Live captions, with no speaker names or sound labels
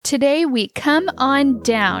Today we come on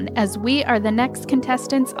down as we are the next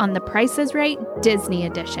contestants on The Price is Right Disney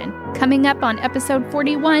Edition, coming up on episode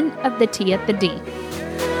 41 of The Tea at the D.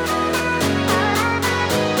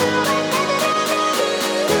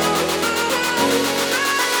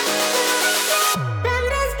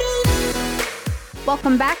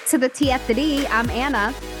 Welcome back to The Tea at the D. I'm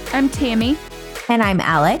Anna. I'm Tammy. And I'm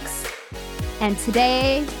Alex. And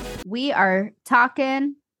today we are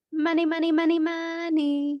talking money, money, money,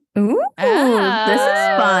 money. Ooh, This is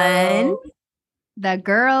fun. The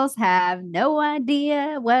girls have no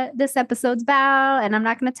idea what this episode's about, and I'm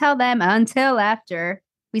not going to tell them until after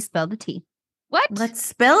we spill the tea. What? Let's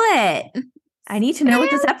spill it. I need to know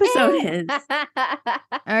what this episode is.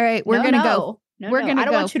 All right, we're going to go. We're going to I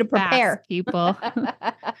don't want you to prepare. Fast, people.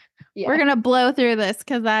 Yeah. We're going to blow through this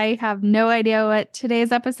because I have no idea what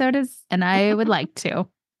today's episode is, and I would like to.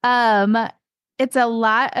 It's a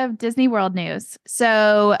lot of Disney World news.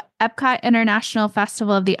 So Epcot International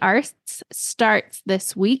Festival of the Arts starts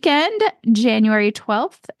this weekend, January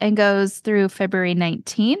 12th, and goes through February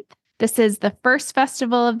 19th. This is the first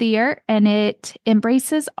festival of the year, and it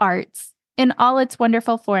embraces arts in all its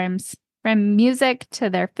wonderful forms, from music to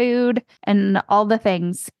their food and all the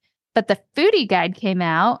things. But the foodie guide came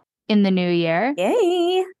out in the new year.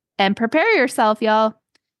 Yay. And prepare yourself, y'all.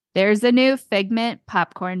 There's a new Figment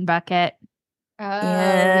popcorn bucket.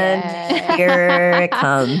 And here it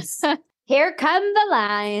comes. Here come the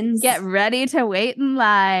lines. Get ready to wait in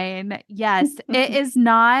line. Yes, it is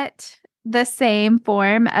not the same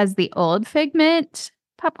form as the old Figment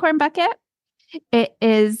popcorn bucket. It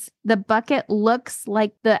is, the bucket looks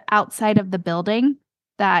like the outside of the building,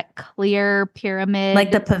 that clear pyramid.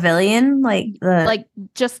 Like the pavilion? Like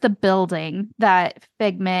just the building that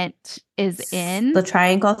Figment is in. The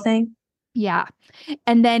triangle thing? Yeah.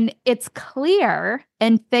 And then it's clear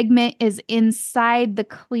and Figment is inside the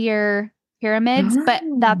clear pyramids, but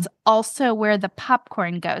that's also where the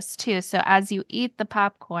popcorn goes too. So as you eat the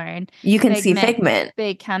popcorn, you can see Figment.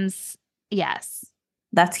 Becomes, yes.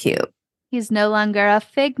 That's cute. He's no longer a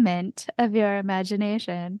figment of your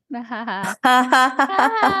imagination.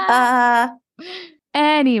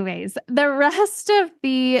 Anyways, the rest of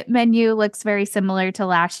the menu looks very similar to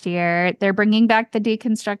last year. They're bringing back the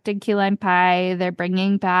deconstructed key lime pie. They're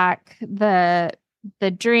bringing back the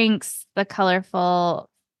drinks, the colorful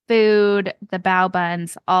food, the bao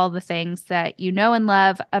buns, all the things that you know and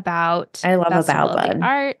love about. I love Festival a bao of the bun.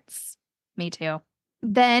 Arts. Me too.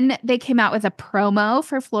 Then they came out with a promo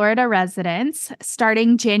for Florida residents.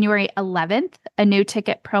 Starting January 11th, a new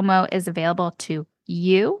ticket promo is available to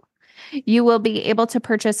you. You will be able to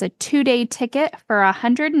purchase a 2-day ticket for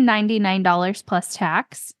 $199 plus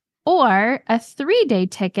tax, or a 3-day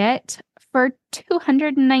ticket for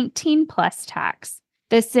 $219 plus tax.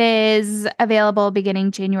 This is available beginning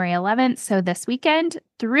January 11th, so this weekend,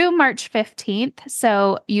 through March 15th.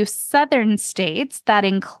 So you southern states, that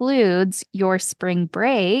includes your spring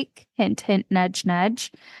break, hint, hint, nudge,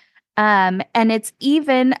 nudge. And it's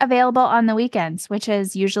even available on the weekends, which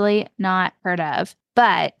is usually not heard of.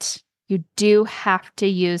 But you do have to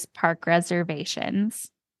use park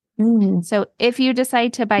reservations. So if you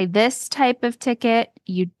decide to buy this type of ticket,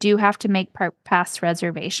 you do have to make park pass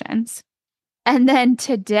reservations. And then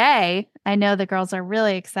today, I know the girls are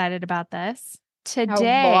really excited about this.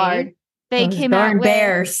 Today, they came out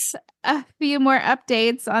with a few more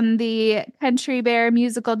updates on the Country Bear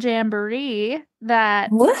Musical Jamboree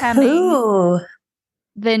that's coming.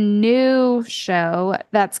 The new show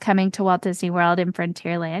that's coming to Walt Disney World in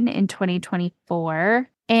Frontierland in 2024.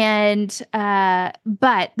 And,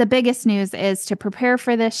 but the biggest news is to prepare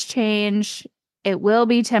for this change. It will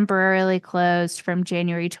be temporarily closed from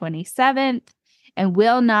January 27th and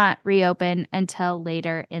will not reopen until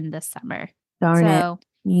later in the summer. Darn it.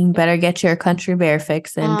 You better get your Country Bear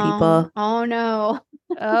fix in, people. Oh, no.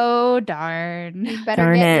 Oh, darn. You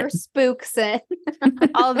better get your spooks in.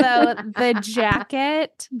 Although the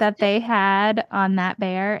jacket that they had on that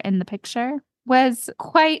bear in the picture was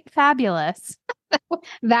quite fabulous.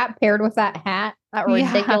 That paired with that hat, that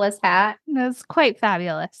ridiculous hat. It was quite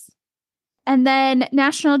fabulous. And then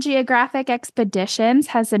National Geographic Expeditions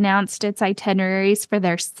has announced its itineraries for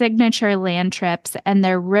their signature land trips and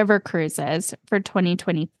their river cruises for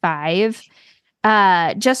 2025.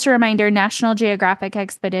 Just a reminder, National Geographic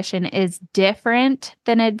Expedition is different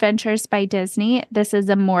than Adventures by Disney. This is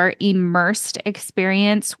a more immersed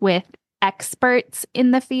experience with experts in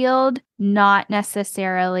the field, not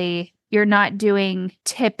necessarily, you're not doing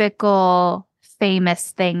typical famous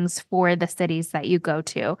things for the cities that you go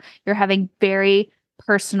to. You're having very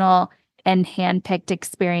personal and hand-picked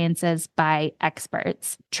experiences by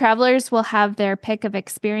experts. Travelers will have their pick of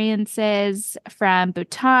experiences from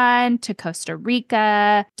Bhutan to Costa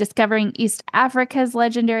Rica, discovering East Africa's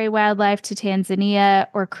legendary wildlife to Tanzania,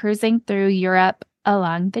 or cruising through Europe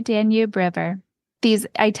along the Danube River. These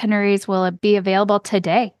itineraries will be available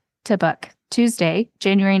today to book, Tuesday,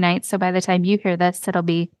 January 9th. So by the time you hear this, it'll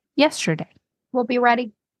be yesterday. We'll be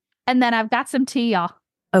ready. And then I've got some tea, y'all.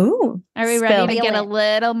 Oh, Are we spill. ready to get a Feel it.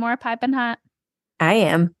 little more piping hot? I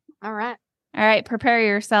am. All right. All right, prepare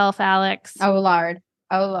yourself, Alex. Oh, Lord.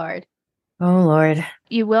 Oh, Lord. Oh, Lord.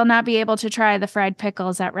 You will not be able to try the fried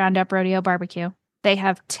pickles at Roundup Rodeo Barbecue. They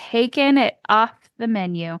have taken it off the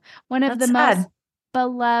menu. One of That's the sad. most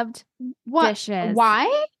beloved What? dishes.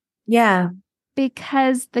 Why? Yeah.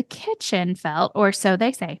 Because the kitchen felt, or so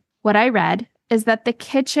they say, what I read is that the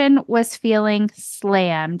kitchen was feeling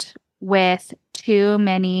slammed with too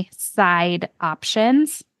many side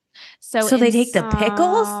options. So they take the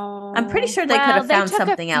pickles? I'm pretty sure they could Well, have found took a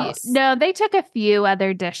something few- else. No, they took a few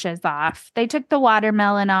other dishes off. They took the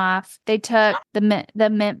watermelon off. They took the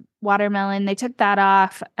mint watermelon. They took that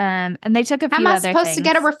off. And they took a How few am I other supposed to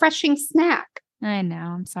get a things. refreshing snack I know.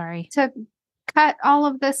 I'm sorry. to cut all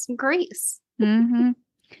of this grease? hmm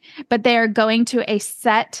But they are going to a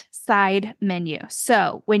set side menu.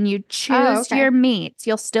 So when you choose okay. your meats,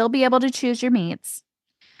 you'll still be able to choose your meats.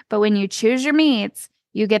 But when you choose your meats,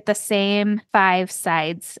 you get the same 5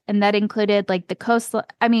 sides. And that included like the coleslaw,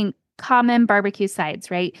 common barbecue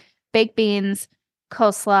sides, right? Baked beans,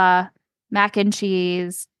 coleslaw, mac and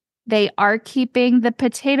cheese. They are keeping the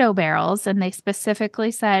potato barrels, and they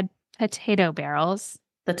specifically said potato barrels.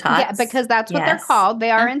 The tots? Yeah, because that's what they're Yes. called.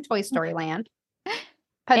 They are in Toy Story Land.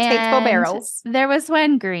 Potato And barrels. There was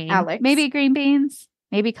one green, Alex. maybe green beans,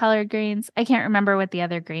 maybe colored greens. I can't remember what the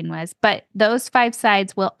other green was, but those 5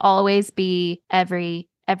 sides will always be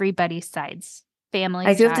everybody's sides. Family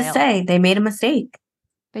I do have to style. say, they made a mistake.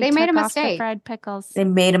 They made took a off the mistake. fried pickles. They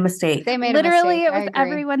made a mistake. They made Literally, a mistake. it was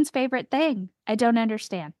everyone's favorite thing. I don't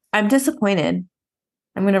understand. I'm disappointed.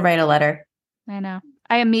 I'm going to write a letter. I know.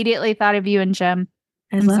 I immediately thought of you and Jim.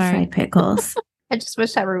 I I'm love sorry. fried pickles. I just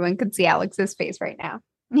wish everyone could see Alex's face right now.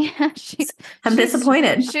 Yeah, I'm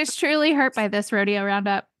disappointed. She's truly hurt by this rodeo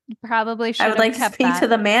roundup. Probably should I have would like to kept speak that. to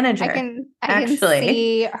the manager. I can actually.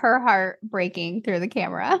 see her heart breaking through the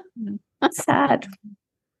camera. Sad.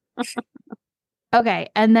 Okay,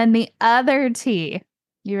 and then the other tea.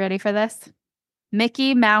 You ready for this?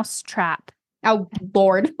 Mickey Mouse Trap. Oh,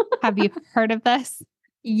 Lord. Have you heard of this?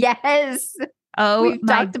 Yes. Oh We've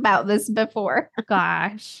my talked about this before.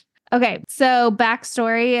 gosh. Okay, so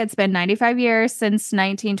backstory, it's been 95 years since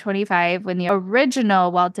 1925 when the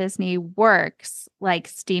original Walt Disney works like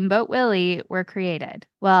Steamboat Willie were created.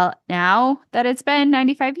 Well, now that it's been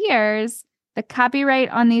 95 years, the copyright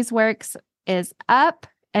on these works is up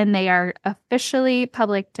and they are officially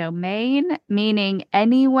public domain, meaning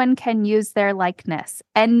anyone can use their likeness.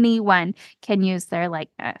 Anyone can use their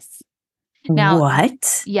likeness. Now-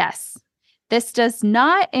 What? Yes. This does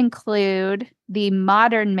not include the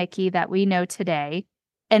modern Mickey that we know today,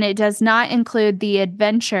 and it does not include the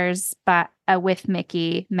adventures with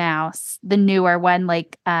Mickey Mouse, the newer one,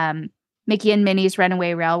 like Mickey and Minnie's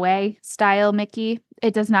Runaway Railway style Mickey.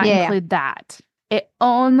 It does not Yeah. include that. It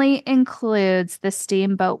only includes the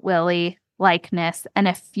Steamboat Willie likeness and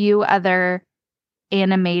a few other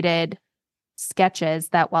animated sketches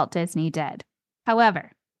that Walt Disney did.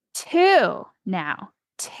 However, two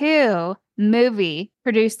movie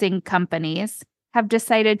producing companies have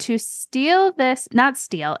decided to steal this, not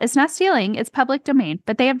steal, it's not stealing, it's public domain,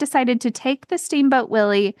 but they have decided to take the Steamboat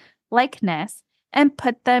Willie likeness and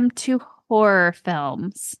put them to horror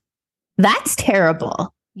films. That's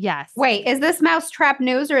terrible. Yes. Wait, is this Mousetrap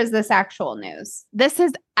news or is this actual news? This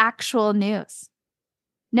is actual news.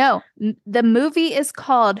 No, the movie is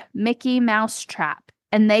called Mickey Mouse Trap,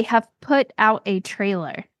 and they have put out a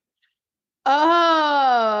trailer.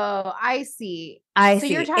 Oh, I see. I So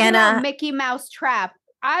see. you're talking Anna, about Mickey Mouse Trap.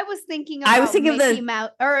 I was thinking about I was thinking of Mickey the-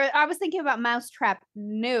 Mouse, or I was thinking about Mousetrap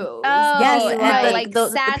news. Oh, yes, you and are like the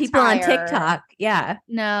people on satire. TikTok. Yeah.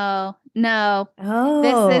 No. Oh.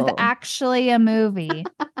 This is actually a movie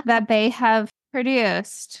that they have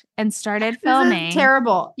produced and started This filming. is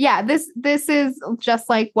terrible. Yeah, this is just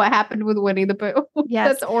like what happened with Winnie the Pooh. Yes.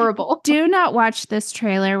 That's horrible. Do not watch this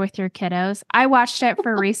trailer with your kiddos. I watched it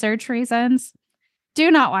for research reasons.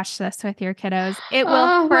 Do not watch this with your kiddos. It will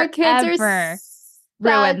Oh, my kids are forever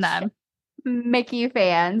ruin such them. Mickey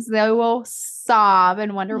fans. They will sob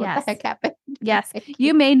and wonder what Yes. the heck happened. Yes.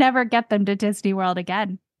 You may never get them to Disney World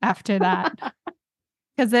again after that.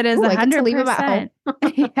 Because it is Ooh, I get to leave 'em at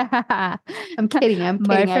 100%. Yeah. I'm kidding. I'm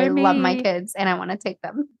More kidding. I for love my me. kids and I want to take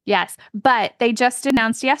them. Yes. But they just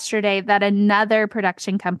announced yesterday that another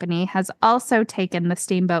production company has also taken the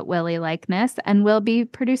Steamboat Willie likeness and will be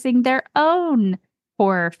producing their own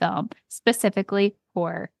horror film, specifically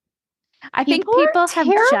horror. I think People are people have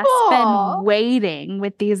just terrible. been waiting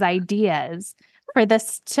with these ideas for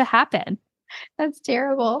this to happen. That's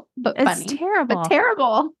terrible, but It's funny. terrible. But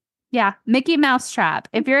terrible. Yeah, Mickey Mouse Trap.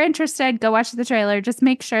 If you're interested, go watch the trailer. Just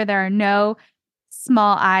make sure there are no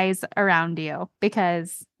small eyes around you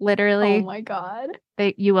because Oh literally my God.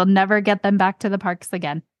 you will never get them back to the parks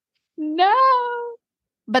again. No.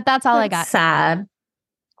 But that's all I got. Sad.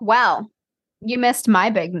 Well, you missed my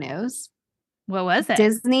big news. What was it?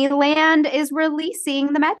 Disneyland is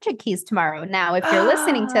releasing the Magic Keys tomorrow. Now, if you're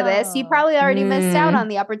listening to this, you probably already missed out on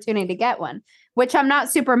the opportunity to get one, which I'm not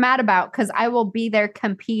super mad about because I will be there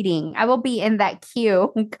competing. I will be in that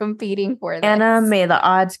queue competing for this. Anna, may the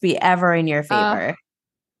odds be ever in your favor.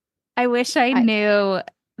 I wish I knew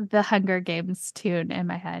the Hunger Games tune in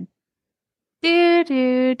my head. Do,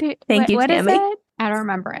 do, do. Thank you, What is Tammy. it? I don't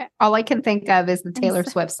remember it. All I can think of is the Taylor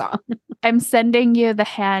Swift song. I'm sending you the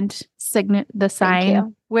hand sign, the sign.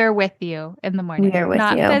 you. We're with you in the morning. We are with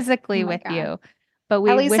Not you. physically Oh my with God. you, but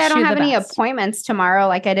we At least wish I don't you have the any best. appointments tomorrow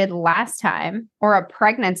like I did last time or a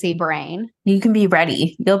pregnancy brain. You can be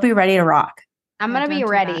ready. You'll be ready to rock. I'm Yeah, going to be don't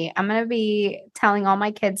do ready. I'm going to be telling all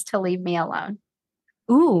my kids to leave me alone.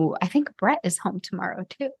 Ooh, I think Brett is home tomorrow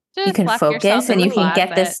too. Just You can lock yourself focus in and the you can get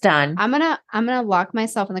closet. this done. I'm gonna lock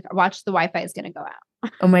myself in the car. Watch the Wi-Fi is gonna go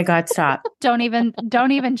out. Oh my God, stop. Don't even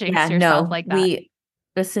jinx Yeah, yourself no. like that.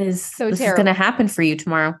 This is terrible. going to happen for you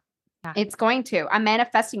tomorrow. It's going to. I'm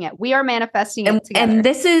manifesting it. We are manifesting And, it together. and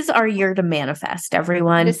this is our year to manifest,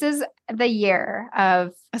 everyone. This is the year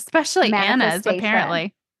of Especially Anna's, manifestation.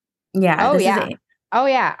 apparently. yeah. Oh, this yeah. Is it. oh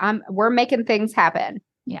yeah. We're making things happen.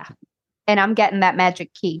 Yeah. And I'm getting that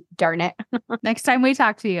magic key. Darn it. Next time we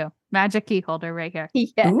talk to you, magic key holder right here.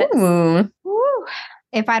 Yes. Ooh. Woo.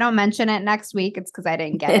 If I don't mention it next week, it's because I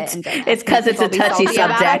didn't get it. And don't It's ask me 'cause it's a to be touchy salty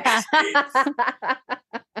about subject. it.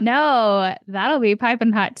 No, that'll be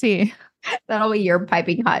piping hot tea. That'll be your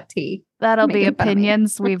piping hot tea. That'll be Making fun of me.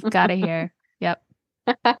 opinions we've got to hear. Yep.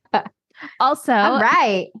 Also, All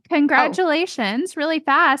right. congratulations, really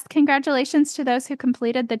fast. Congratulations to those who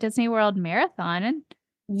completed the Disney World Marathon.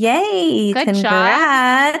 Yay. Good job.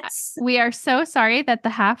 Congrats. We are so sorry that the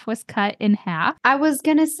half was cut in half. I was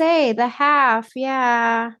going to say the half.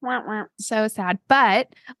 Yeah. Wah, wah. So sad. But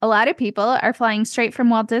a lot of people are flying straight from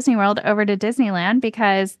Walt Disney World over to Disneyland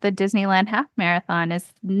because the Disneyland Half Marathon is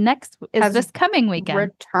Has this coming weekend.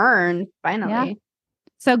 Return finally. Yeah.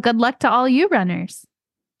 So good luck to all you runners.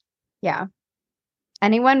 Yeah.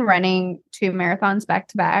 Anyone running 2 marathons back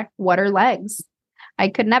to back, what are legs? I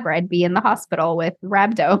could never. I'd be in the hospital with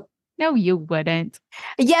rhabdo. No, you wouldn't.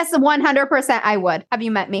 Yes, 100% I would. Have you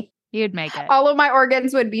met me? You'd make it. All of my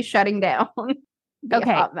organs would be shutting down. Be a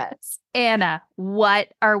Okay. hot mess. Anna, what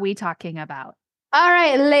are we talking about? All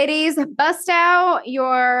right, ladies, bust out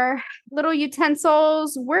your little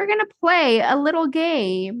utensils. We're going to play a little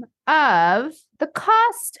game of the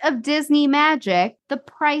cost of Disney magic, the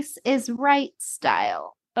Price is Right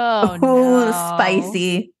style. Oh, Ooh, no.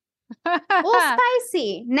 spicy. A little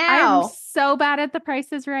spicy. Now, I'm so bad at the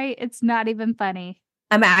Price is Right. It's not even funny.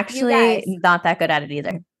 I'm guys. actually not that good at it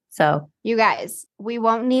either. So you guys, we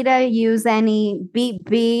won't need to use any beep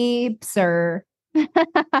beeps or any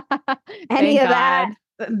Thank of God.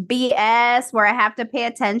 that BS where I have to pay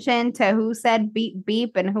attention to who said beep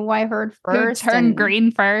beep and who I heard Who first. turned and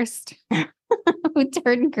green first? who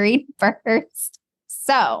turned green first.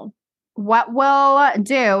 So, what we'll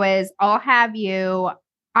do is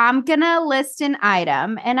I'm going to list an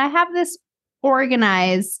item, and I have this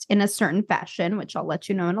organized in a certain fashion, which I'll let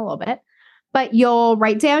you know in a little bit. But you'll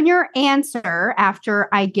write down your answer after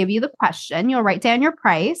I give you the question. You'll write down your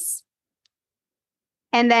price,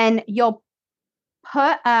 and then you'll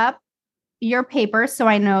put up your paper so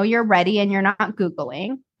I know you're ready and you're not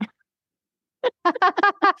Googling.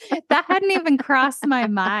 That hadn't even crossed my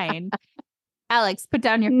mind. Alex, put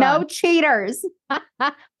down your phone. No cheaters.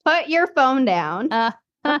 Put your phone down.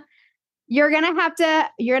 You're gonna have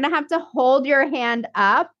to hold your hand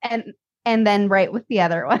up and then write with the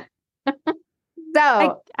other one.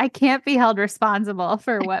 So I can't be held responsible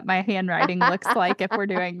for what my handwriting looks like if we're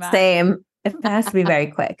doing that. same. It has to be very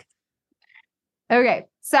quick. okay,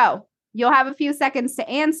 so you'll have a few seconds to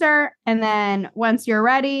answer, and then once you're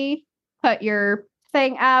ready, put your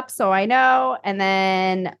thing up so I know, and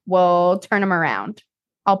then we'll turn them around.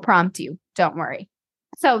 I'll prompt you. Don't worry.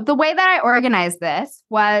 So the way that I organized this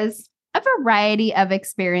was a variety of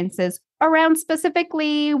experiences around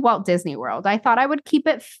specifically Walt Disney World. I thought I would keep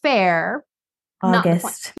it fair. Not the point.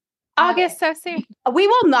 August. August, so soon. We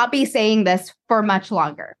will not be saying this for much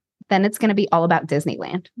longer. Then it's going to be all about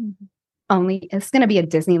Disneyland. Only it's going to be a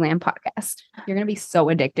Disneyland podcast. You're going to be so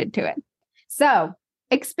addicted to it. So,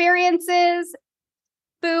 experiences,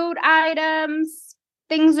 food items,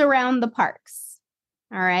 things around the parks.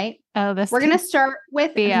 All right. Oh, this We're going to start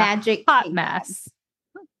with be a Magic hot Kingdom. mess.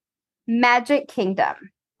 Magic Kingdom.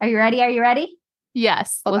 Are you ready? Are you ready?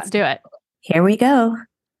 Yes, Hold let's on. do it. Here we go.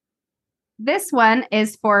 This one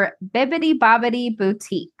is for Bibbidi Bobbidi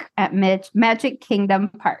Boutique at Magic Kingdom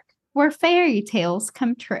Park, where fairy tales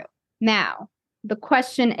come true. Now, the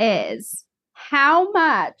question is, how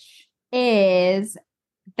much is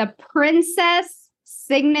the Princess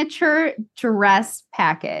Signature Dress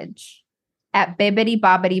Package at Bibbidi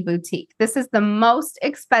Bobbidi Boutique? This is the most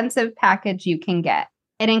expensive package you can get.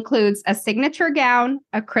 It includes a signature gown,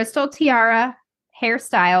 a crystal tiara,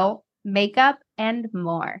 hairstyle, makeup, and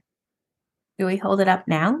more. Do we hold it up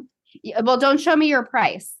now? Well, don't show me your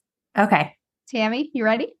price. Okay. Tammy, you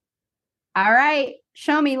ready? All right.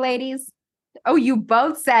 Show me, ladies. Oh, you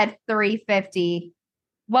both said $350.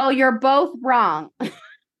 Well, you're both wrong.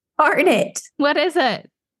 Darn it. What is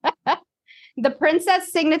it? The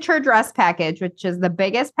Princess Signature Dress Package, which is the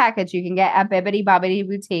biggest package you can get at Bibbidi Bobbidi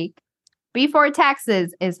Boutique, before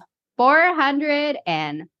taxes is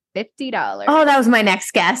 $450. Oh, that was my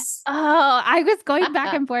next guess. Oh, I was going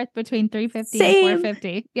back and forth between 350 Same. and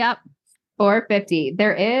 450. Yep. $450.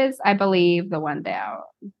 There is, I believe, the one down.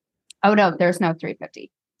 Oh no, there's no $350.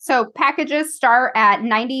 So packages start at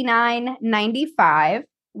 $99.95,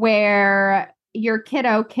 where your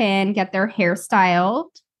kiddo can get their hair styled,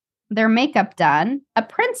 their makeup done, a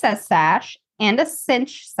princess sash, and a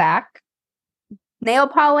cinch sack, nail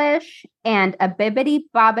polish, and a Bibbidi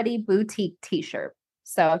Bobbidi Boutique t-shirt.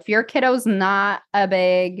 So if your kiddo's not a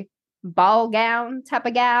big ball gown type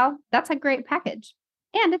of gal, that's a great package.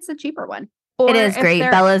 And it's a cheaper one. It is if great.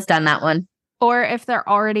 they're- Bella's done that one. Or if they're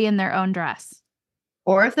already in their own dress.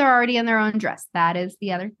 Or if they're already in their own dress. That is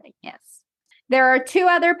the other thing. Yes. There are two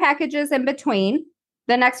other packages in between.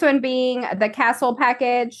 The next one being the Castle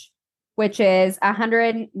package, which is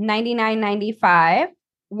 $199.95,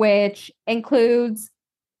 which includes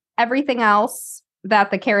everything else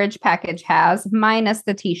that the carriage package has, minus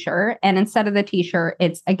the t-shirt. And instead of the t-shirt,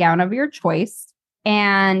 it's a gown of your choice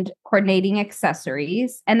and coordinating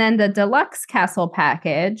accessories. And then the deluxe castle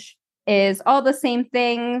package is all the same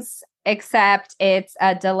things, except it's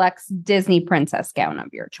a deluxe Disney princess gown of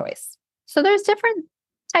your choice. So there's different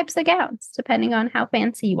types of gowns depending on how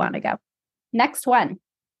fancy you want to go. Next one.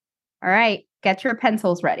 All right, get your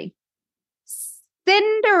pencils ready.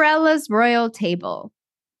 Cinderella's Royal Table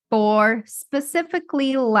for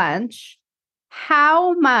specifically lunch.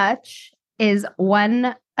 How much is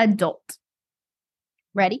one adult?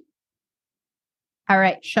 Ready? All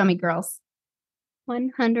right, show me, girls.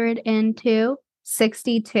 102,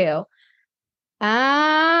 62.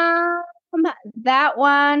 That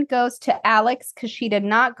one goes to Alex because she did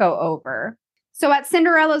not go over. So at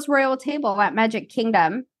Cinderella's Royal Table at Magic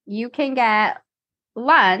Kingdom, you can get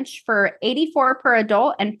lunch for $84 per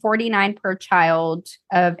adult and $49 per child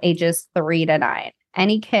of ages 3 to 9.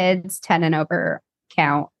 Any kids 10 and over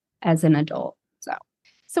count as an adult.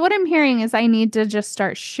 So what I'm hearing is I need to just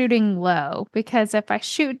start shooting low, because if I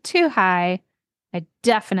shoot too high, I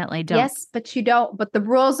definitely don't. Yes, but you don't. But the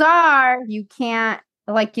rules are you can't,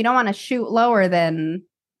 like, you don't want to shoot lower than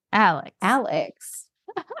Alex.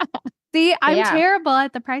 See, I'm yeah. terrible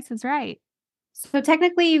at the Price is Right. So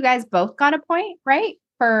technically, you guys both got a point, right?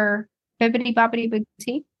 For Bibbidi Bobbidi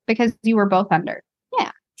Boutique, because you were both under.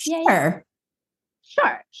 Yeah. Sure.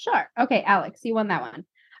 Sure. Okay, Alex, you won that one.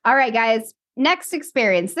 All right, guys. Next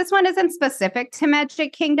experience. This one isn't specific to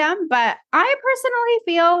Magic Kingdom, but I personally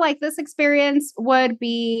feel like this experience would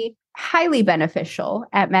be highly beneficial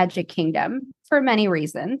at Magic Kingdom for many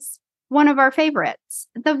reasons. One of our favorites,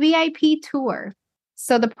 the VIP tour.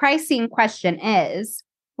 So the pricing question is,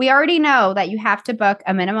 we already know that you have to book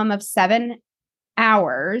a minimum of 7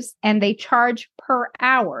 hours and they charge per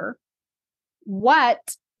hour.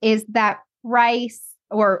 What is that price,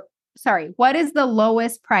 what is the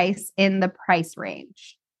lowest price in the price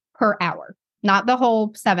range per hour? Not the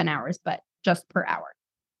whole 7 hours, but just per hour.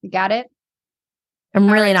 You got it? I'm All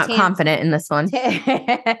really right, not Tam. confident in this one.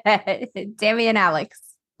 Tammy and Alex,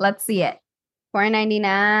 let's see it.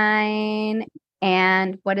 $4.99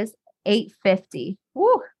 and what is $8.50?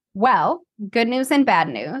 Woo. Well, good news and bad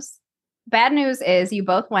news. Bad news is you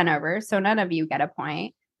both went over, so none of you get a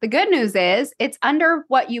point. The good news is it's under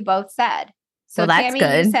what you both said. So Well, that's Tammy,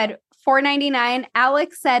 good. you said $4.99.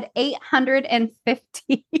 Alex said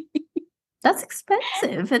 $850. That's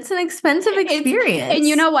expensive. It's an expensive experience. And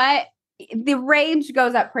you know what? The range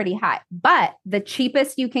goes up pretty high, but the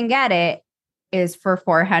cheapest you can get it is for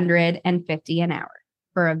 $450 an hour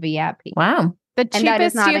for a VIP. Wow. The And that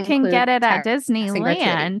does cheapest not you can include get it at tax and gratuity.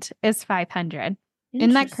 Disneyland is $500. Isn't that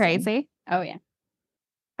Interesting. crazy? Oh, yeah.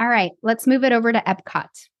 All right, let's move it over to Epcot.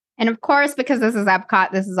 And of course, because this is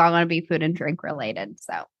Epcot, this is all going to be food and drink related.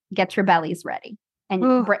 So get your bellies ready and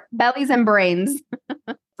Ooh. bellies and brains.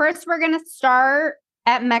 First, we're going to start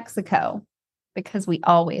at Mexico because we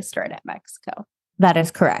always start at Mexico. That is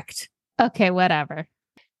correct. Okay, whatever.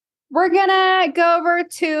 We're going to go over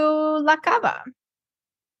to La Cava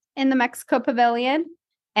in the Mexico Pavilion,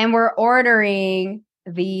 and we're ordering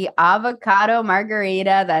the avocado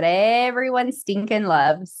margarita that everyone stinking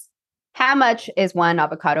loves. How much is one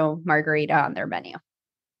avocado margarita on their menu?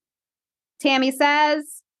 Tammy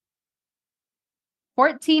says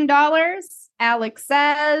 $14. Alex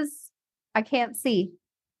says, I can't see,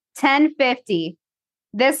 $10.50.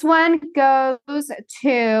 This one goes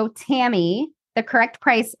to Tammy. The correct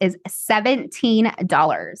price is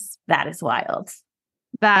 $17. That is wild.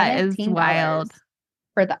 That is $17 wild.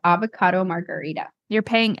 for the avocado margarita. You're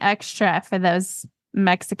paying extra for those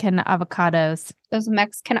Mexican avocados. Those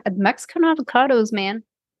Mexican avocados, man.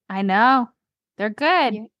 I know. They're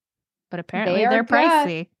good, Yeah. but apparently They are they're good.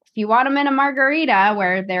 pricey. If you want them in a margarita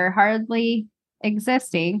where they're hardly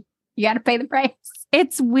existing, you got to pay the price.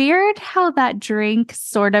 It's weird how that drink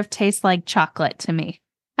sort of tastes like chocolate to me.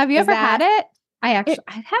 Have you Is ever had that- it? I actually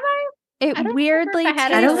have I. It I don't weirdly remember if I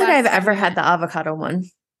had it I the don't think last I've time ever I had went. the avocado one.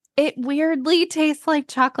 It weirdly tastes like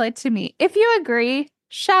chocolate to me. If you agree,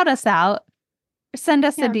 shout us out. Send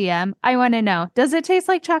us Yeah. a DM. I want to know. Does it taste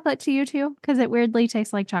like chocolate to you too? Because it weirdly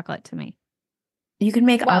tastes like chocolate to me. You can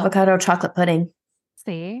make Well- avocado chocolate pudding.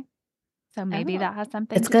 See? So maybe Oh. that has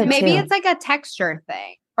something It's to good do. Maybe too. it's like a texture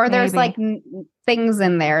thing, or there's like things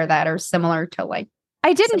in there that are similar to like.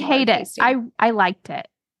 I didn't similar hate it. tasting. I liked it.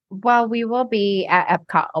 Well, we will be at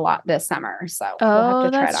Epcot a lot this summer, so we'll have Oh,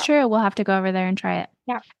 to try it that's out. true. We'll have to go over there and try it.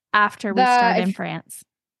 Yeah. After we The- start in if- France.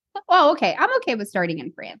 Oh, okay. I'm okay with starting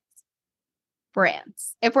in France.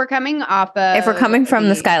 If we're coming off of, If we're coming from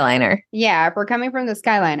the Skyliner. yeah, if we're coming from the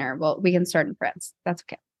Skyliner, well, we can start in France. That's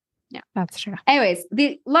okay. That's true. Anyways,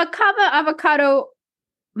 the La Cava avocado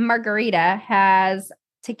margarita has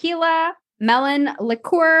tequila, melon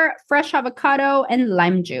liqueur, fresh avocado, and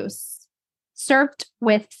lime juice, served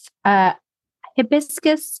with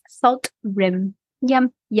hibiscus salt rim.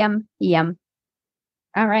 Yum, yum, yum.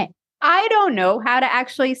 All right. I don't know how to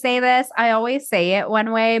actually say this. I always say it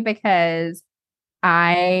one way because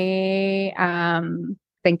I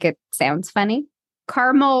think it sounds funny.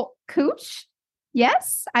 Caramel cooch.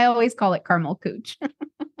 Yes, I always call it caramel cooch.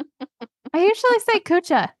 I usually say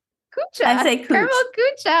kucha. Coocha. I say cooch. Caramel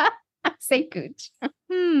coocha. I say cooch.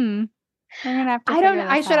 We're gonna have to. I don't know. figure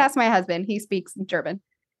I this should out. ask my husband. He speaks German.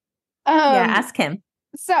 Yeah, ask him.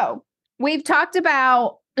 So we've talked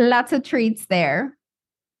about lots of treats there.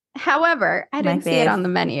 However, I My didn't see it fave. on the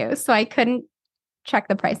menu, so I couldn't check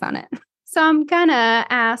the price on it. So I'm gonna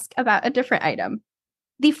ask about a different item.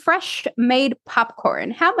 The fresh made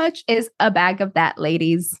popcorn. How much is a bag of that,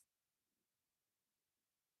 ladies?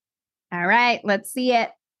 All right, let's see it.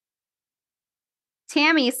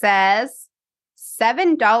 Tammy says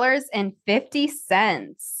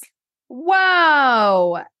 $7.50.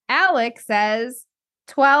 Whoa. Alex says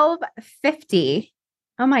 $12.50.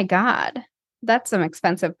 Oh my God. That's some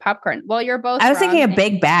expensive popcorn. Well, you're both I was thinking wrong. a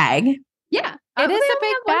big bag. Yeah. It they is a only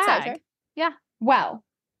big have one size, bag. right? Yeah. Well,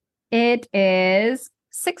 it is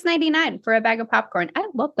 $6.99 for a bag of popcorn. I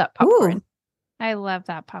love that popcorn. Ooh. I love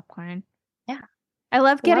that popcorn. Yeah. I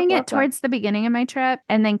love getting love, it love. towards the beginning of my trip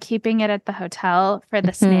and then keeping it at the hotel for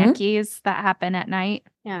the Mhm. snackies that happen at night.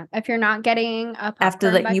 Yeah. If you're not getting a popcorn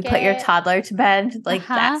After that, you put your bucket- toddler to bed, like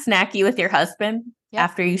Uh-huh. that snacky with your husband Yep.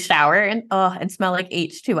 after you shower and smell like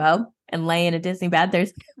H2O and lay in a Disney bed.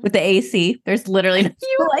 There's with the AC. There's literally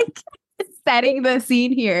nothing like setting the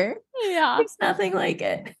scene here. Yeah. there's nothing like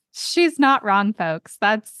it. She's not wrong, folks.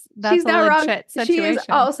 That's She's a not wrong. legit She situation. is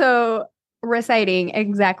also reciting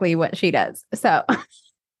exactly what she does. So,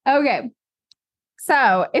 okay.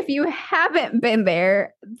 So, if you haven't been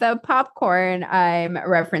there, the popcorn I'm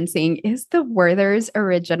referencing is the Werther's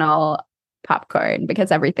original popcorn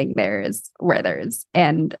because everything there is Werther's.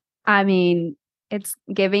 And I mean, it's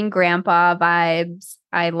giving grandpa vibes.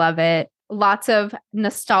 I love it. Lots of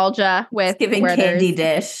nostalgia with It's giving Werther's. candy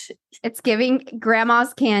dish. It's giving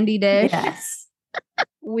grandma's candy dish. Yes.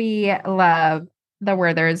 We love the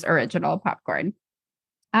Werther's original popcorn.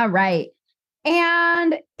 All right.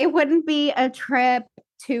 And it wouldn't be a trip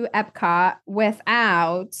to Epcot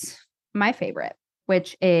without my favorite,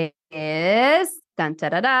 which is dun, da,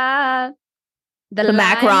 da, da, the The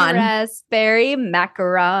lime macaron. raspberry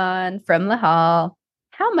macaron from the hall.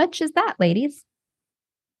 How much is that, ladies?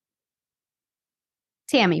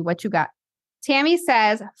 Tammy, what you got? Tammy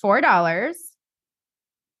says $4.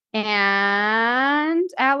 And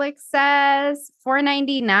Alex says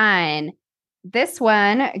 $4.99. This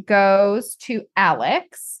one goes to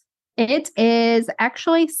Alex. It is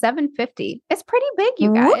actually $7.50. It's pretty big,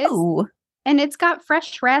 you guys. Ooh. And it's got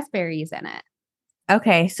fresh raspberries in it.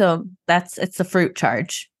 Okay, so it's the fruit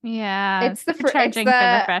charge. Yeah. It's the you're charging for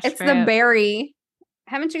the fresh it's the fruit. berry.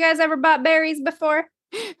 Haven't you guys ever bought berries before?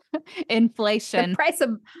 Inflation. The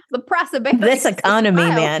price of berries. This economy, is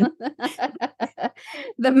man. wild.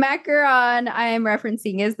 The macaron I am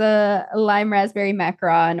referencing is the lime raspberry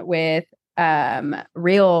macaron with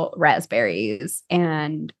real raspberries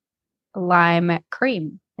and lime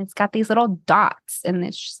cream. It's got these little dots and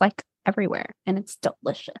it's just like everywhere and it's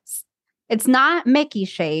delicious. It's not Mickey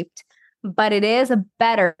shaped, but it is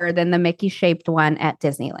better than the Mickey shaped one at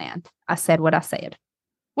Disneyland. I said what I said.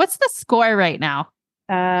 What's the score right now?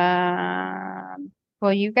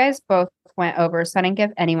 Well, you guys both went over, so I didn't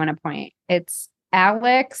give anyone a point. It's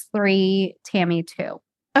Alex 3, Tammy 2.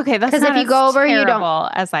 Okay, that's 'Cause not if you as go over, you don't- terrible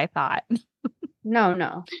as I thought.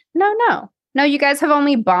 No. No, you guys have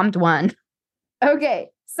only bombed one. Okay,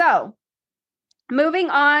 so moving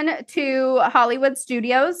on to Hollywood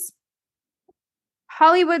Studios.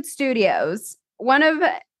 Hollywood Studios, one of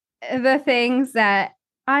the things that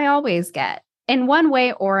I always get in one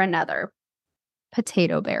way or another,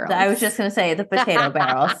 potato barrels. I was just going to say the potato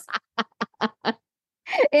barrels.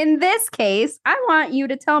 In this case, I want you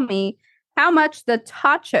to tell me how much the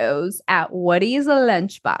tachos at Woody's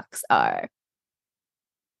Lunchbox are.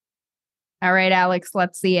 All right, Alex,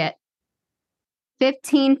 let's see it.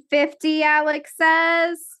 $15.50, Alex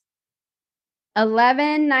says.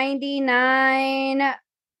 $11.99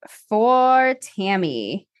 for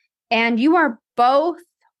Tammy. And you are both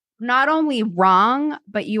not only wrong,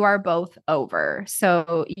 but you are both over.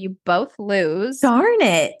 So you both lose. Darn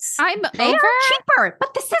it. I'm They over. are cheaper,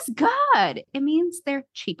 but this is good. It means they're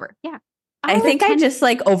cheaper. Yeah. I think I just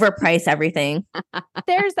like overprice everything.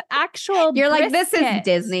 There's actual You're like, this is brisket.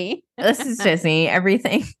 Disney. This is Disney.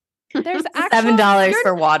 Everything. There's actual $7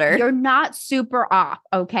 for water. You're not super off,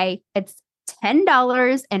 okay? It's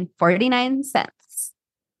 $10.49.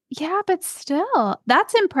 Yeah, but still,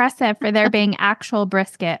 that's impressive for there being actual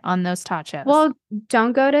brisket on those tachos. Well,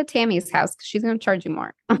 don't go to Tammy's house because she's going to charge you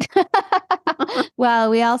more. well,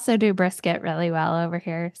 we also do brisket really well over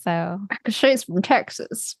here. So She's from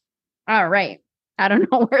Texas. All right. I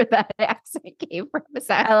don't know where that accent came from.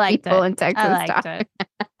 I liked people it. in Texas I liked talk.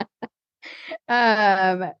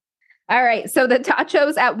 it. All right. So the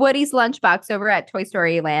tachos at Woody's Lunchbox over at Toy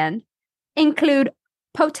Story Land include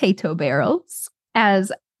potato barrels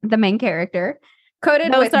as the main character,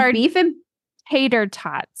 coated Those with are beef and Tater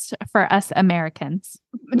tots for us Americans.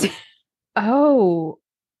 Oh,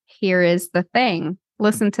 here is the thing.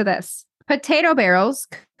 Listen to this. Potato barrels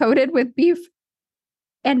coated with beef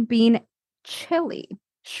and bean chili,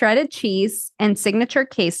 shredded cheese, and signature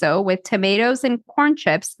queso with tomatoes and corn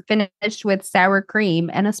chips finished with sour cream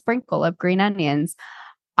and a sprinkle of green onions.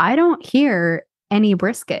 I don't hear any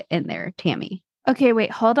brisket in there, Tammy. Okay,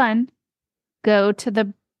 wait, hold on. Go to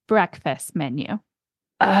the breakfast menu.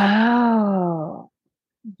 Oh,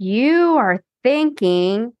 you are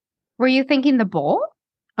thinking, were you thinking the bowl?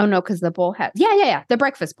 Oh, no, because the bowl has, yeah, the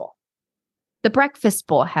breakfast bowl. The breakfast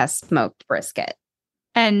bowl has smoked brisket.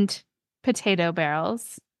 And potato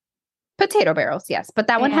barrels. Potato barrels, yes, but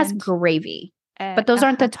that one has And- gravy. But those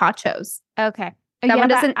aren't the tachos. Okay. That one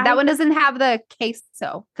doesn't. I- That one doesn't have the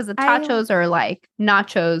queso because the I- tachos are like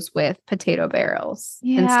nachos with potato barrels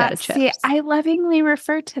instead of chips. See, I lovingly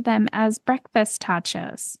refer to them as breakfast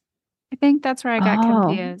tachos. I think that's where I got Oh.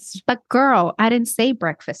 confused. But girl, I didn't say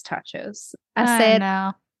breakfast tachos. I said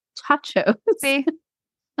know. tachos. See,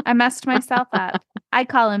 I messed myself up. I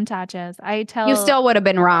call them tachos. I tell You still would have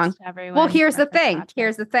been wrong. almost everyone Well, here's the breakfast thing. tachos.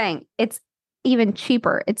 Here's the thing. It's even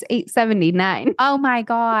cheaper. It's $8.79. Oh my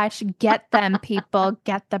gosh. Get them, people.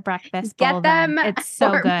 Get the breakfast bowl Get them then. It's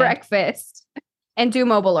so for good. breakfast and do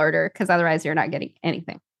mobile order because otherwise you're not getting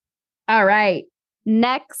anything. All right.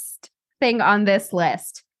 Next thing on this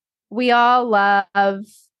list. We all love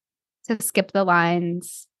to skip the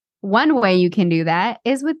lines. One way you can do that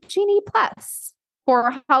is with Genie Plus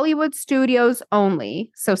for Hollywood Studios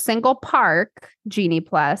only. So single park Genie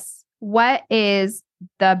Plus. What is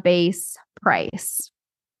the base price?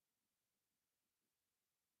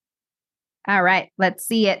 All right. Let's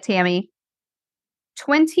see it, Tammy.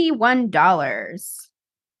 $21.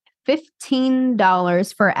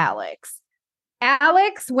 $15 for Alex.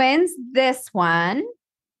 Alex wins this one.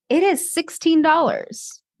 It is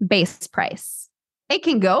 $16 base price. It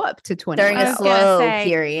can go up to $20. During I a was gonna slow say,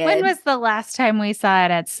 period. When was the last time we saw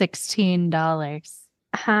it at $16?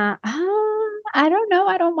 I don't know.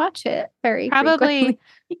 I don't watch it very Probably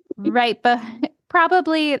frequently. right, but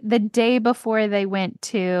probably the day before they went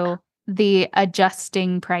to the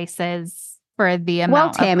adjusting prices for the amount.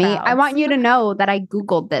 Well, Tammy, of I want crowds. you to know that I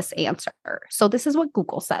Googled this answer. So this is what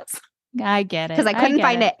Google says. I get it. Because I couldn't get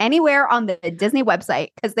find it anywhere on the Disney website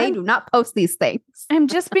because they do not post these things. I'm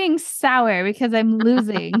just being sour because I'm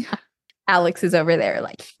losing. Alex is over there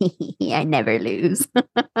like, I never lose.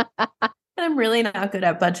 I'm really not good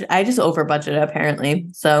at budget. I just over budget apparently.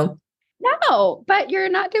 So No, but you're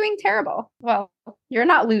not doing terrible. Well, you're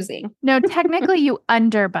not losing. No, technically you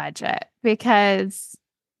under budget because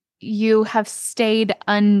you have stayed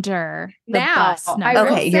under the Now, bus I number.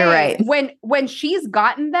 will Okay, you're say, right. When she's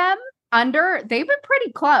gotten them under, they've been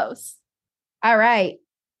pretty close. All right.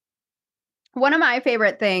 One of my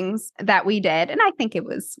favorite things that we did, and I think it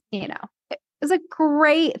was, it was a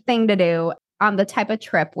great thing to do on the type of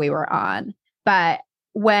trip we were on. But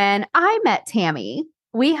when I met Tammy,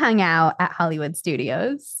 we hung out at Hollywood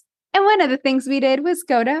Studios. And one of the things we did was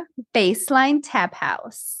go to Baseline Tap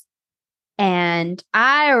House. And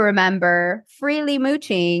I remember freely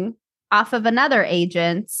mooching off of another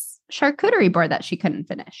agent's charcuterie board that she couldn't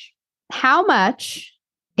finish. How much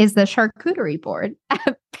is the charcuterie board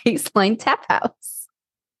at Baseline Tap House?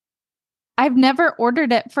 I've never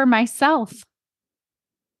ordered it for myself.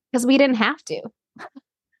 Because we didn't have to.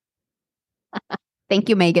 Thank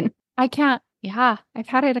you, Megan. I can't. Yeah, I've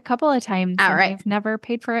had it a couple of times. All and right. I've never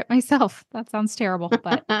paid for it myself. That sounds terrible,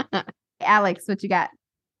 but Alex, what you got?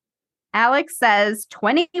 Alex says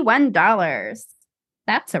 $21.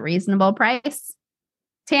 That's a reasonable price.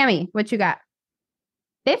 Tammy, what you got?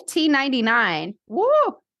 $15.99. Woo!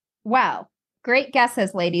 Well, great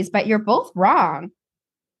guesses, ladies, but you're both wrong.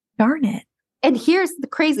 darn it. And here's the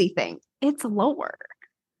crazy thing. It's lower.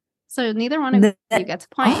 So neither one of you gets a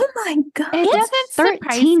point. Oh my god. It doesn't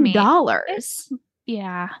surprise me. $13.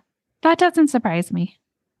 yeah, that doesn't surprise me.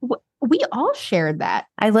 We all shared that.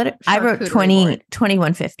 I wrote Charcuterie 20 board.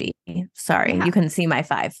 2150. Sorry, Yeah. you couldn't see my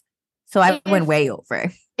 5. So I went way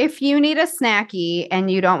over. If you need a snacky and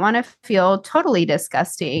you don't want to feel totally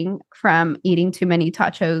disgusting from eating too many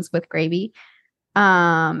tachos with gravy,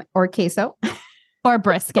 or queso Or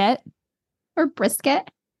brisket. or brisket,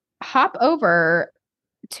 hop over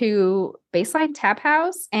to Baseline Tap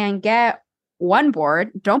House and get one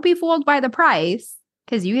board. Don't be fooled by the price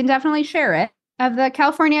because you can definitely share it, of the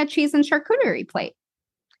California cheese and charcuterie plate.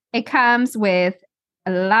 It comes with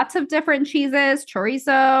lots of different cheeses,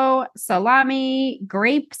 chorizo, salami,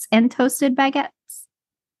 grapes, and toasted baguettes.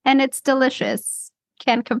 And it's delicious.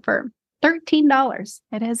 Can confirm. $13.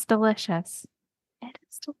 It is delicious. It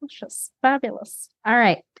is delicious. Fabulous. All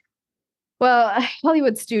right. Well,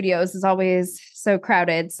 Hollywood Studios is always so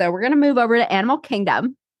crowded. So we're going to move over to Animal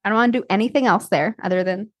Kingdom. I don't want to do anything else there other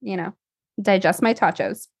than, digest my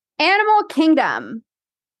tachos. Animal Kingdom.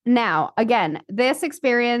 Now, again, this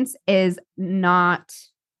experience is not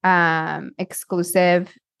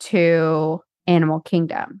exclusive to Animal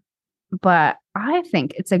Kingdom, but I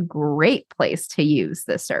think it's a great place to use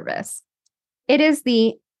this service. It is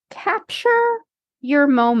the Capture Your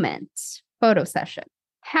Moment photo session.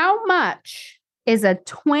 How much is a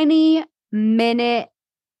 20-minute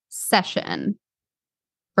session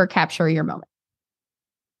for Capture Your Moment?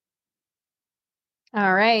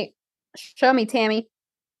 All right. Show me, Tammy.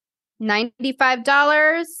 $95.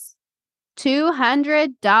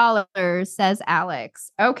 $200, says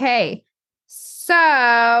Alex. Okay.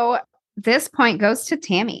 So this point goes to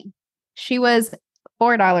Tammy. She was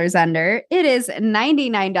 $4 under. It is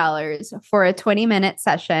 $99 for a 20-minute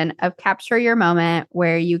session of Capture Your Moment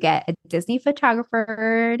where you get a Disney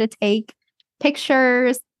photographer to take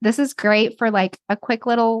pictures. This is great for like a quick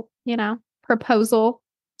little, proposal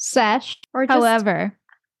sesh. Or just, However,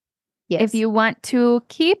 yes, if you want to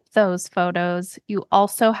keep those photos, you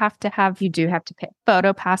also have to have you do have to pay.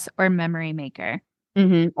 PhotoPass or Memory Maker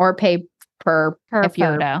Or pay per if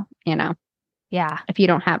you're, photo. Yeah. if you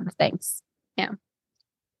don't have the things. Yeah.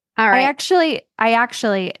 All right. I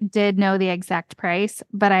actually did know the exact price,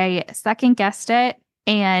 but I second guessed it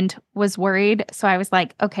and was worried. So I was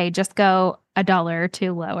like, okay, just go $1 or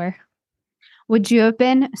 $2 lower. Would you have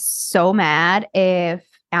been so mad if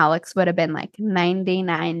Alex would have been like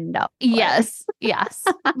 $99? Yes.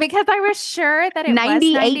 Because I was sure that it was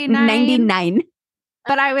 $98.99.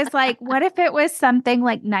 But I was like, what if it was something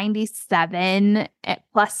like 97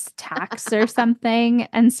 plus tax or something?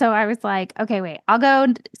 And so I was like, okay, wait, I'll go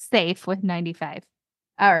safe with 95.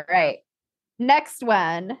 All right. Next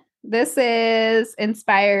one. This is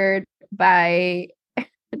inspired by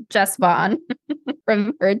Jess Vaughn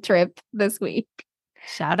from her trip this week.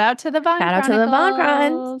 Shout out to the Vaughn Shout out to the Vaughn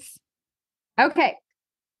Chronicles. Okay.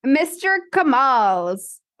 Mr.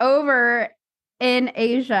 Kamal's over in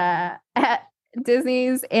Asia at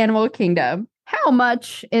Disney's Animal Kingdom. How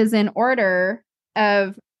much is in order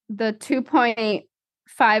of the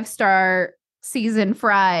 2.5 star season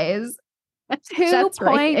fries? That's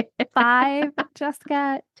right. 2.5,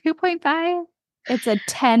 Jessica. 2.5. It's a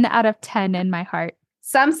 10 out of 10 in my heart.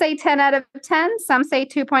 Some say 10 out of 10. Some say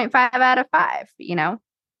 2.5 out of 5. You know,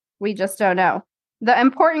 we just don't know. The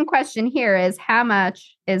important question here is how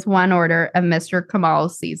much is one order of Mr.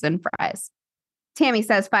 Kamal's season fries? Tammy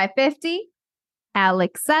says $5.50.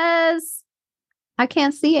 Alex says, I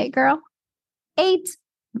can't see it, girl. $8.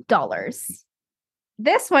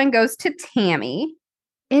 This one goes to Tammy.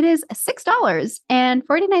 It is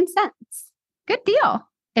 $6.49. Good deal.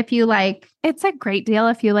 If you like, It's a great deal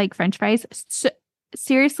if you like French fries.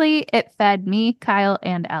 Seriously, it fed me, Kyle,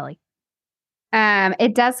 and Ellie.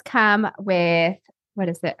 it does come with, what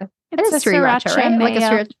is it? It's a sriracha, right? mayo. Like a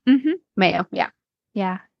sriracha Mhm. mayo. Yeah.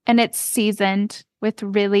 Yeah. And it's seasoned with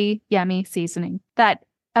really yummy seasoning that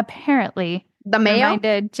apparently The mayo?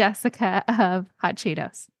 reminded Jessica of hot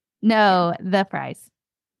Cheetos. No, the fries.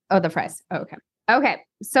 Oh, the fries. Oh, okay. Okay.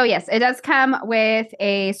 So yes, it does come with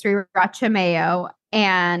a sriracha mayo,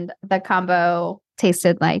 and the combo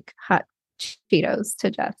tasted like hot Cheetos to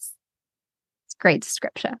Jess. It's a great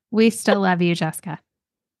description. We still love you, Jessica.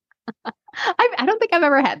 I don't think I've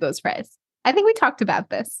ever had those fries. I think we talked about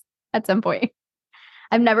this at some point.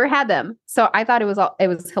 I've never had them. So I thought it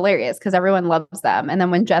was hilarious because everyone loves them. And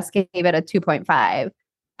then when Jess gave it a 2.5,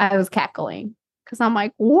 I was cackling because I'm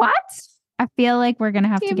like, what? I feel like we're going to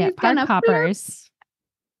have to Tammy's get park gonna hoppers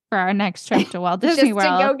for our next trip to Walt Just Disney to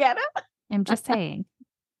World. go get them. I'm just saying.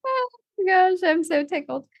 Oh my gosh, I'm so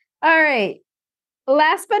tickled. All right.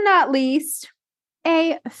 Last but not least,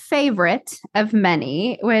 a favorite of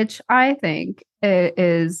many, which I think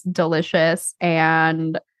is delicious.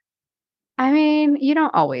 And I mean, you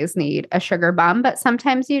don't always need a sugar bomb, but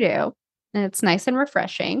sometimes you do. And it's nice and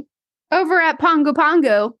refreshing. Over at Pongu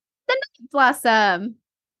Pongu, the Night Blossom.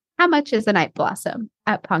 How much is the Night Blossom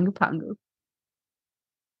at Pongu Pongu?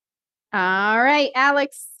 All right,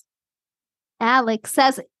 Alex. Alex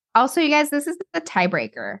says, also, you guys, this is the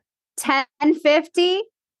tiebreaker. $10.50.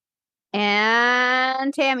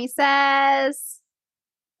 And Tammy says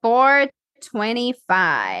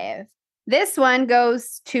 $4.25. This one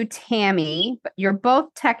goes to Tammy, but you're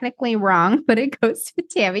both technically wrong, but it goes to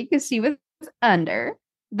Tammy because she was under.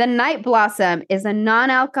 The Night Blossom is a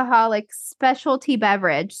non-alcoholic specialty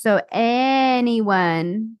beverage, so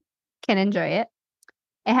anyone can enjoy it.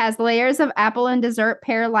 It has layers of apple and dessert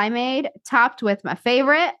pear limeade, topped with my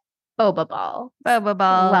favorite, boba ball. Boba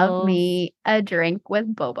balls. Love me a drink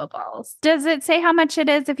with boba balls. Does it say how much it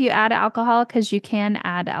is if you add alcohol? Because you can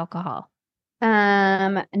add alcohol.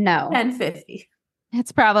 No, $10.50.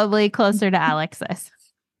 It's probably closer to Alex's.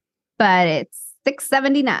 but it's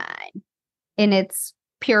 $6.79 in its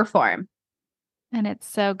pure form. And it's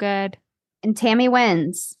so good. And Tammy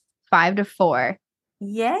wins 5-4.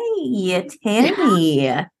 Yay, Tammy.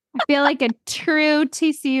 I feel like a true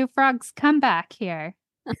TCU Frogs comeback here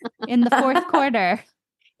in the fourth quarter.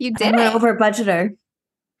 You I'm did an it. over budgeter.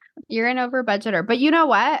 You're an over budgeter. But you know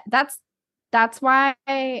what? That's why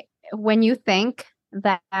when you think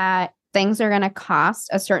that things are going to cost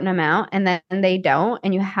a certain amount and then they don't,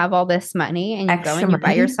 and you have all this money and you go Extra and you buy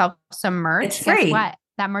money. yourself some merch, It's guess free. what?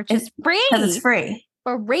 That merch It's is free. Because it's free.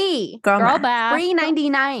 Free. Girl math. math.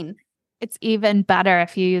 $3.99. It's even better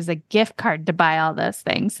if you use a gift card to buy all those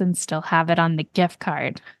things and still have it on the gift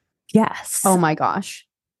card. Yes. Oh my gosh.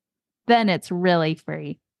 Then it's really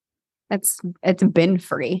free. It's been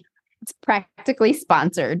free. It's practically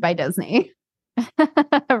sponsored by Disney.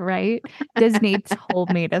 Right? Disney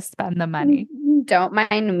told me to spend the money. Don't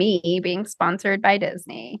mind me being sponsored by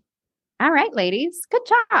Disney. All right, ladies. Good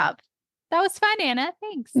job. That was fun, Anna.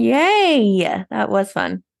 Thanks. Yay. That was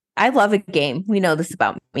fun. I love a game. We know this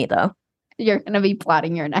about me, though. You're going to be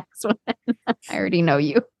plotting your next one. I already know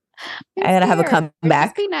you. I gotta have a Here, comeback.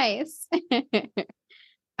 Just be nice.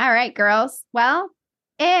 All right, girls. Well,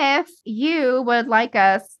 if you would like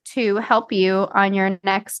us to help you on your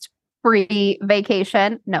next free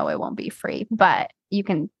vacation, no, it won't be free, but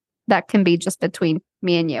that can be just between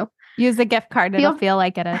me and you. Use a gift card. It'll Feel- feel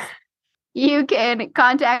like it is. You can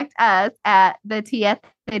contact us at the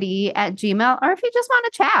TFD at Gmail, or if you just want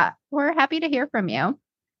to chat, we're happy to hear from you.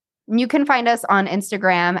 You can find us on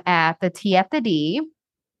Instagram at the TFD,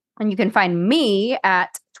 and you can find me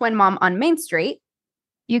at Twin Mom on Main Street.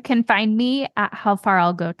 You can find me at How Far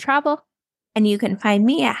I'll Go Travel. And you can find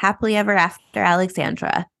me at Happily Ever After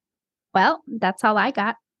Alexandra. Well, that's all I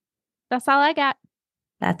got. That's all I got.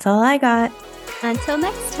 That's all I got. Until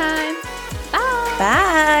next time. Bye.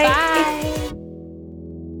 Bye. Bye.